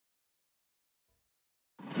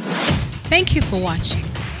Thank you for watching.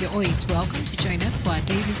 You're always welcome to join us for our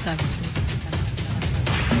daily services.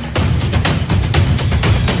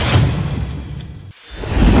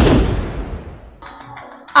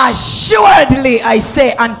 Assuredly I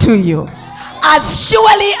say unto you, as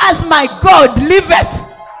surely as my God liveth,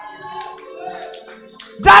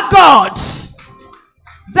 the God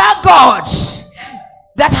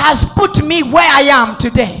that has put me where I am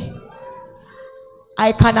today,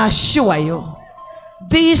 I can assure you,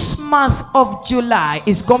 this month of July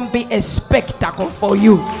is going to be a spectacle for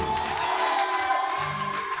you. I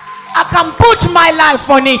can put my life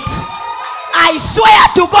on it. I swear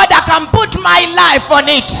to God, I can put my life on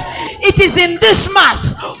it. It is in this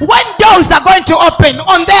month when doors are going to open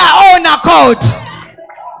on their own accord.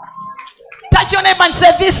 Touch your neighbor and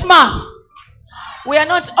say, this month we are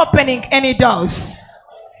not opening any doors.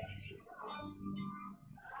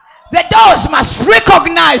 The doors must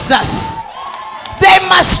recognize us. They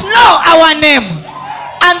must know our name,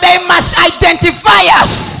 and they must identify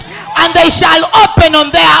us, and they shall open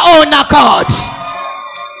on their own accord.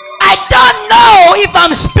 I don't know if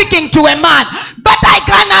I'm speaking to a man, but I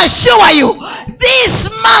can assure you, this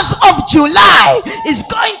month of July is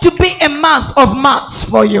going to be a month of months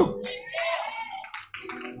for you.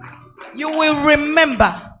 You will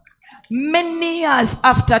remember, many years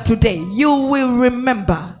after today, you will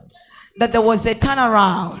remember that there was a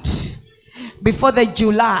turnaround before the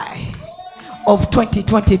July of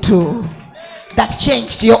 2022 that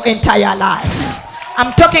changed your entire life.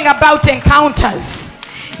 I'm talking about encounters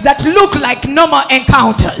that look like normal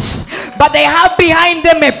encounters, but they have behind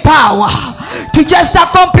them a power to just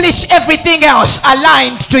accomplish everything else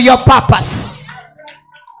aligned to your purpose.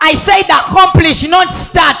 I said accomplish, not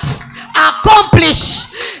start. Accomplish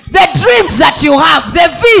the dreams that you have,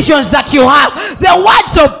 the visions that you have, the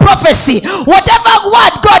words of prophecy, whatever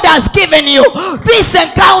word God has given you. This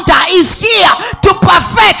encounter is here to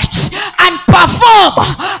perfect and perform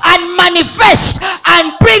and manifest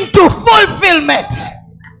and bring to fulfillment.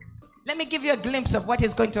 Let me give you a glimpse of what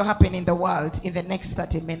is going to happen in the world in the next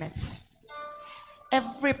 30 minutes.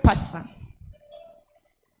 Every person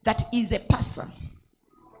that is a person,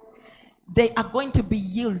 they are going to be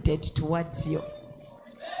yielded towards you.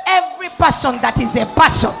 Every person that is a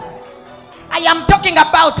person, I am talking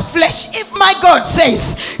about flesh. If my God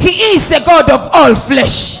says he is the God of all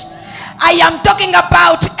flesh, I am talking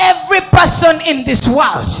about every person in this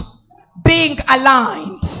world being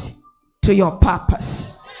aligned to your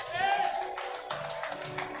purpose.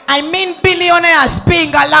 I mean billionaires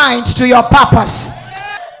being aligned to your purpose.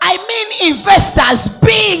 I mean investors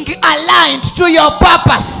being aligned to your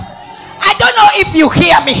purpose. I don't know if you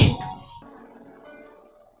hear me.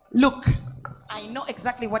 Look, I know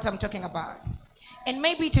exactly what I'm talking about. And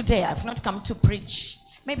maybe today I've not come to preach.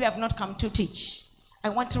 Maybe I've not come to teach. I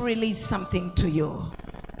want to release something to you.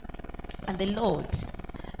 And the Lord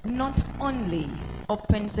not only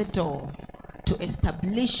opens the door to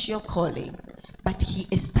establish your calling, but he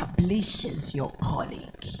establishes your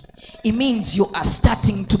calling. It means you are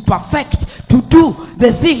starting to perfect, to do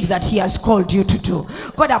the thing that he has called you to do.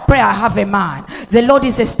 God, I pray I have a man. The Lord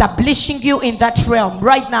is establishing you in that realm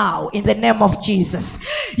right now in the name of Jesus.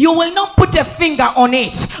 You will not put a finger on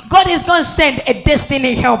it. God is going to send a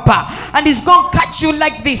destiny helper, and he's going to catch you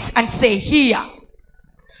like this and say, here,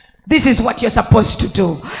 this is what you're supposed to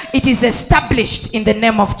do. It is established in the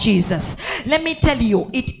name of Jesus. Let me tell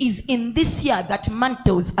you, it is in this year that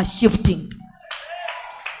mantles are shifting.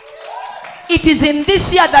 It is in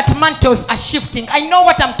this year that mantles are shifting. I know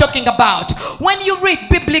what I'm talking about. When you read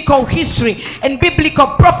biblical history and biblical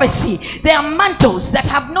prophecy, there are mantles that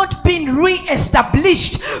have not been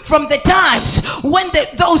re-established from the times when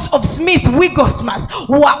those of Smith Wigglesworth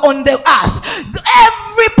were on the earth.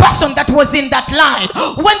 Every person that was in that line,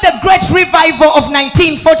 when the great revival of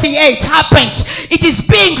 1948 happened, it is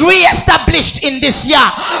being re-established in this year.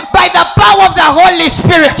 By the power of the Holy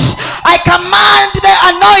Spirit, I command the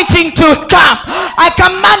anointing to come. I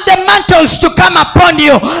command the mantles to come upon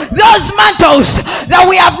you. Those mantles that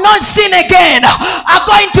we have not seen again are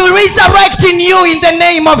going to resurrect in you in the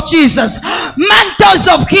name of Jesus. Mantles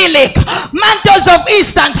of healing, mantles of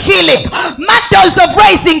instant healing, mantles of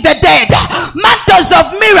raising the dead, mantles of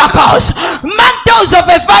miracles, mantles of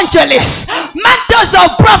evangelists, mantles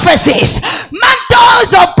of prophecies, mantles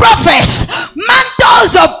of prophets,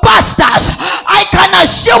 mantles of pastors. I can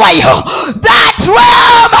assure you that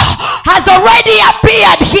realm has already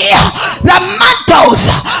appeared here. The mantles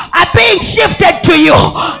are being shifted to you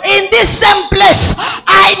in this same place.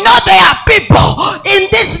 I know there are people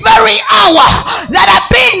in this very hour that are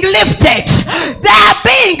being lifted. They are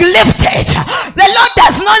being lifted. The Lord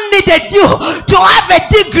does not need you to have a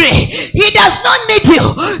degree. He does not need you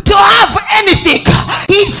to have anything.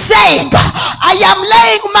 He's saying, I am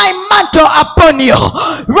laying my mantle upon you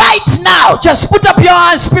right now. Just put up your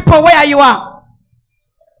hands, people, where you are.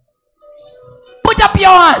 Put up your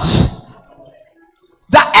hands.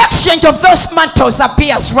 The exchange of those mantles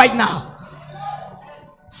appears right now.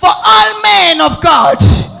 For all men of God,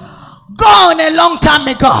 gone a long time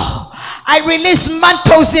ago, I release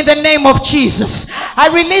mantles in the name of Jesus. I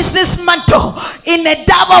release this mantle in a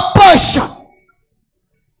double portion.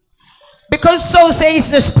 Because so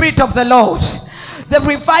says the Spirit of the Lord. The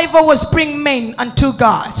revival was bring men unto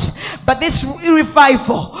God. But this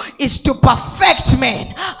revival is to perfect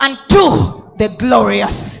men unto the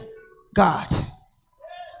glorious God.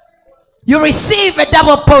 You receive a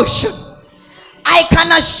double portion. I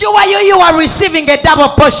can assure you, you are receiving a double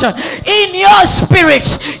portion in your spirit.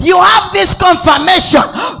 You have this confirmation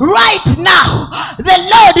right now. The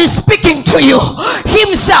Lord is speaking to you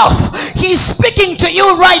himself. He's speaking to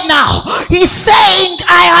you right now. He's saying,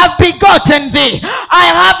 I have begotten thee, I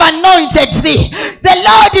have anointed thee. The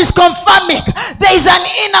Lord is confirming there is an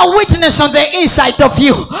inner witness on the inside of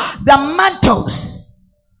you. The mantles.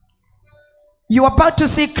 You are about to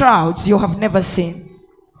see crowds you have never seen.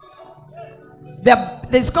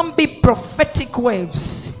 There's going to be prophetic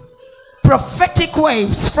waves. Prophetic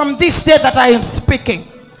waves from this day that I am speaking.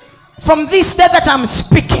 From this day that I'm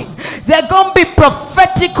speaking, there are going to be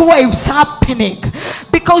prophetic waves happening.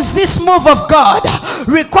 Because this move of God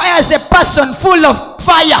requires a person full of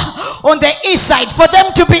fire on the inside for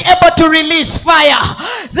them to be able to release fire.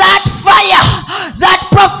 That fire, that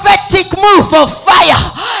prophetic move of fire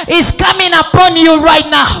is coming upon you right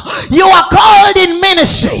now. You are called in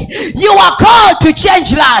ministry. You are called to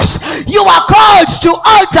change lives. You are called to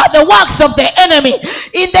alter the works of the enemy.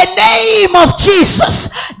 In the name of Jesus,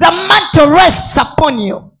 the mantle rests upon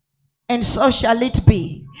you. And so shall it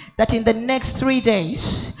be that in the next 3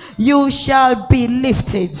 days you shall be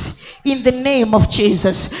lifted in the name of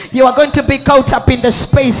Jesus. You are going to be caught up in the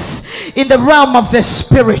space, in the realm of the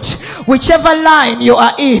spirit. Whichever line you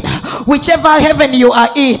are in, whichever heaven you are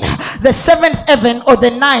in, the 7th heaven or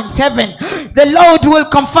the 9th heaven, the Lord will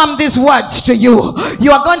confirm these words to you.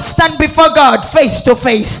 You are going to stand before God face to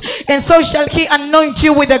face, and so shall he anoint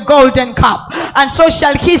you with a golden cup, and so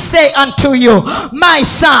shall he say unto you, my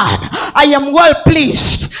son, I am well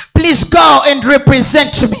pleased. Please go and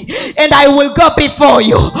represent me, and I will go before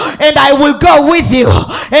you, and I will go with you,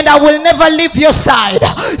 and I will never leave your side.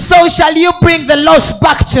 So shall you bring the lost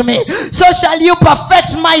back to me. So shall you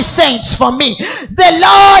perfect my saints for me. The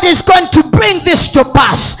Lord is going to bring this to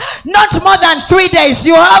pass. Not more than 3 days,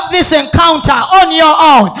 you have this encounter on your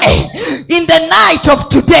own. In the night of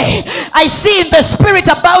today, I see in the spirit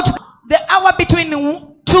about the hour between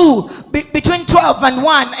 12 and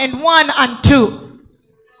 1 and 1 and 2.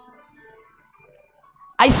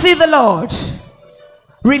 I see the Lord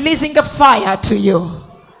releasing a fire to you.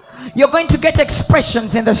 You're going to get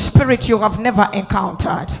expressions in the spirit you have never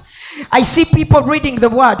encountered. I see people reading the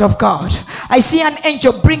word of God. I see an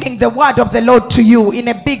angel bringing the word of the Lord to you in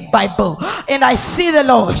a big Bible. And I see the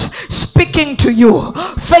Lord speaking to you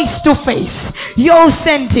face to face. You're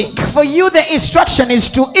sending. For you, the instruction is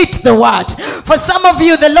to eat the word. For some of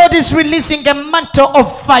you, the Lord is releasing a mantle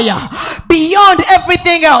of fire. Beyond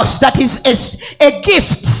everything else that is a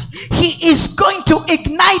gift, he is going to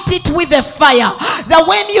ignite it with a fire. That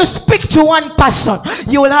when you speak to one person,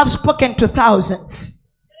 you will have spoken to thousands.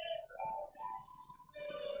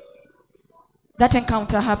 That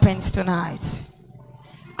encounter happens tonight.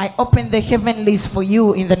 I open the heavenlies for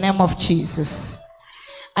you in the name of Jesus.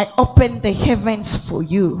 I open the heavens for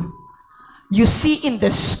you. You see in the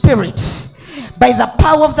spirit, by the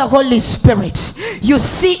power of the Holy Spirit, you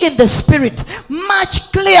see in the spirit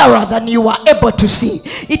much clearer than you are able to see.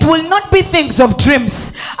 It will not be things of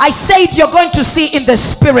dreams. I said you're going to see in the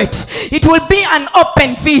spirit. It will be an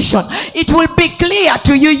open vision. It will be clear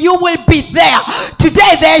to you. You will be there.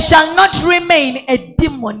 Today there shall not remain a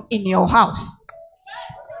demon in your house.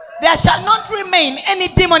 There shall not remain any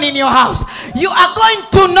demon in your house. You are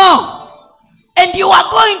going to know. And you are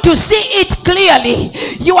going to see it clearly.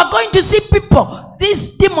 You are going to see people,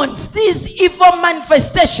 these demons, these evil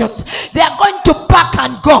manifestations, they are going to pack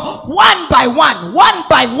and go one by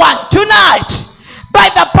one tonight. By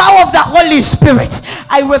the power of the Holy Spirit,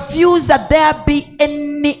 I refuse that there be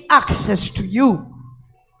any access to you.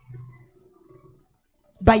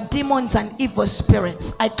 by demons and evil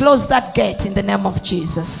spirits. I close that gate in the name of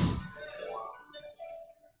Jesus.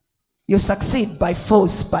 You succeed by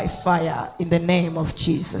force, by fire, in the name of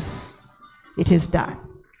Jesus. It is done.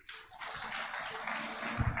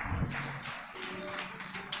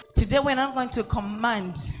 Today we're not going to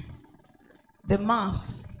command the mouth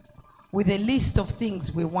with a list of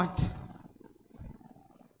things we want.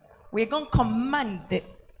 We're going to command the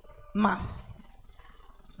mouth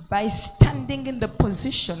by standing in the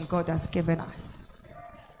position God has given us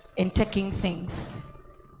and taking things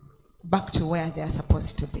back to where they are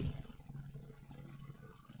supposed to be.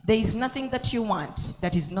 There is nothing that you want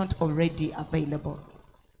that is not already available.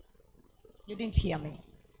 You didn't hear me.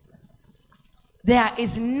 There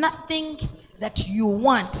is nothing that you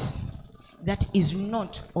want that is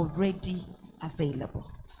not already available.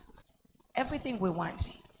 Everything we want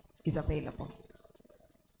is available.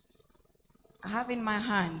 I have in my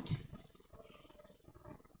hand,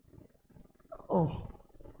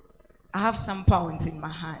 I have some pounds in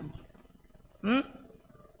my hand.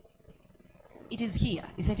 It is here.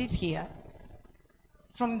 Isn't it here?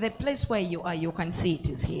 From the place where you are, you can see it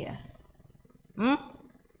is here.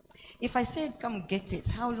 If I said, come get it,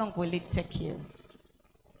 how long will it take you?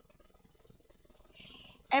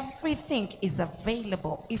 Everything is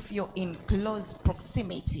available if you're in close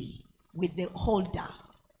proximity with the holder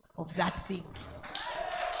of that thing.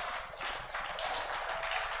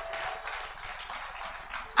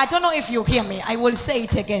 I don't know if you hear me. I will say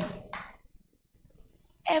it again.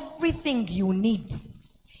 Everything you need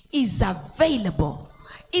is available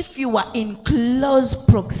if you are in close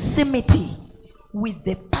proximity with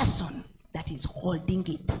the person that is holding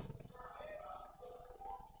it.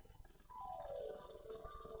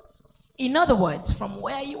 In other words, from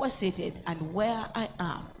where you are seated and where I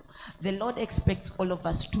am, the Lord expects all of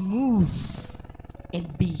us to move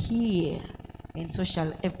and be here, and so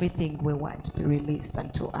shall everything we want be released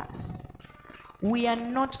unto us. We are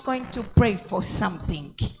not going to pray for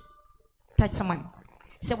something. Touch someone.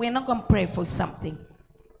 Say, we're not going to pray for something.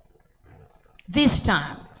 This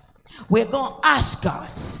time, we're going to ask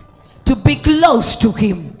God to be close to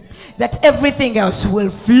Him, that everything else will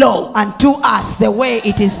flow unto us the way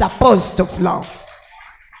it is supposed to flow.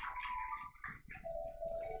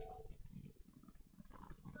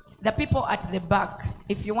 The people at the back,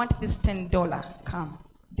 if you want this $10, come.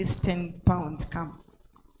 This £10, come.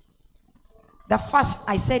 The first,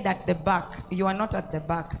 I said at the back, you are not at the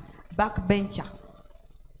back, backbencher.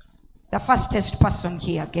 The fastest person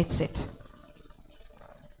here gets it.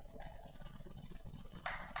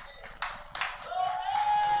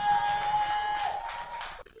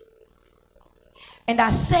 And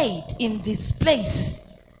I said, in this place,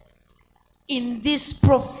 in this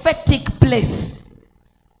prophetic place,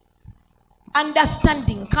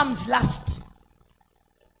 understanding comes last.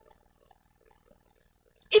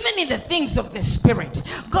 Even in the things of the Spirit,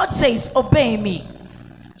 God says, obey me.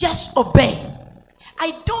 Just obey.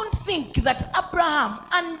 I don't think that Abraham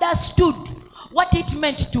understood what it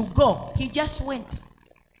meant to go. He just went.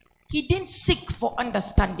 He didn't seek for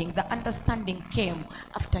understanding. The understanding came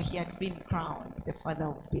after he had been crowned the father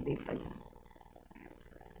of believers.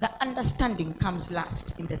 The understanding comes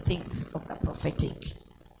last in the things of the prophetic.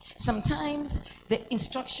 Sometimes the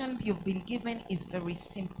instruction you've been given is very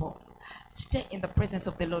simple. Stay in the presence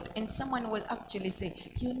of the Lord, and someone will actually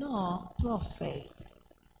say, you know, prophet,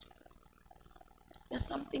 there's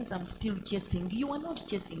some things I'm still chasing. You are not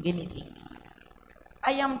chasing anything.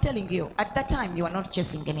 I am telling you, at that time you are not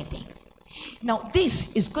chasing anything. Now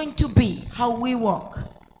this is going to be how we walk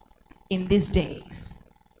in these days.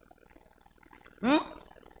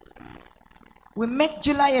 We make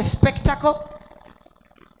July a spectacle.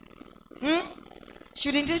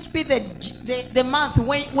 Shouldn't it be the month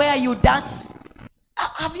where you dance?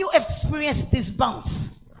 Have you experienced this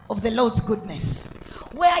bounce of the Lord's goodness,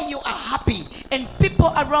 where you are happy and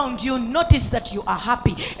people around you notice that you are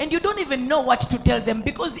happy and you don't even know what to tell them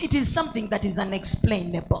because it is something that is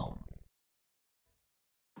unexplainable?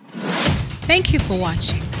 Thank you for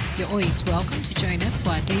watching. You're always welcome to join us for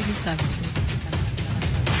our daily services.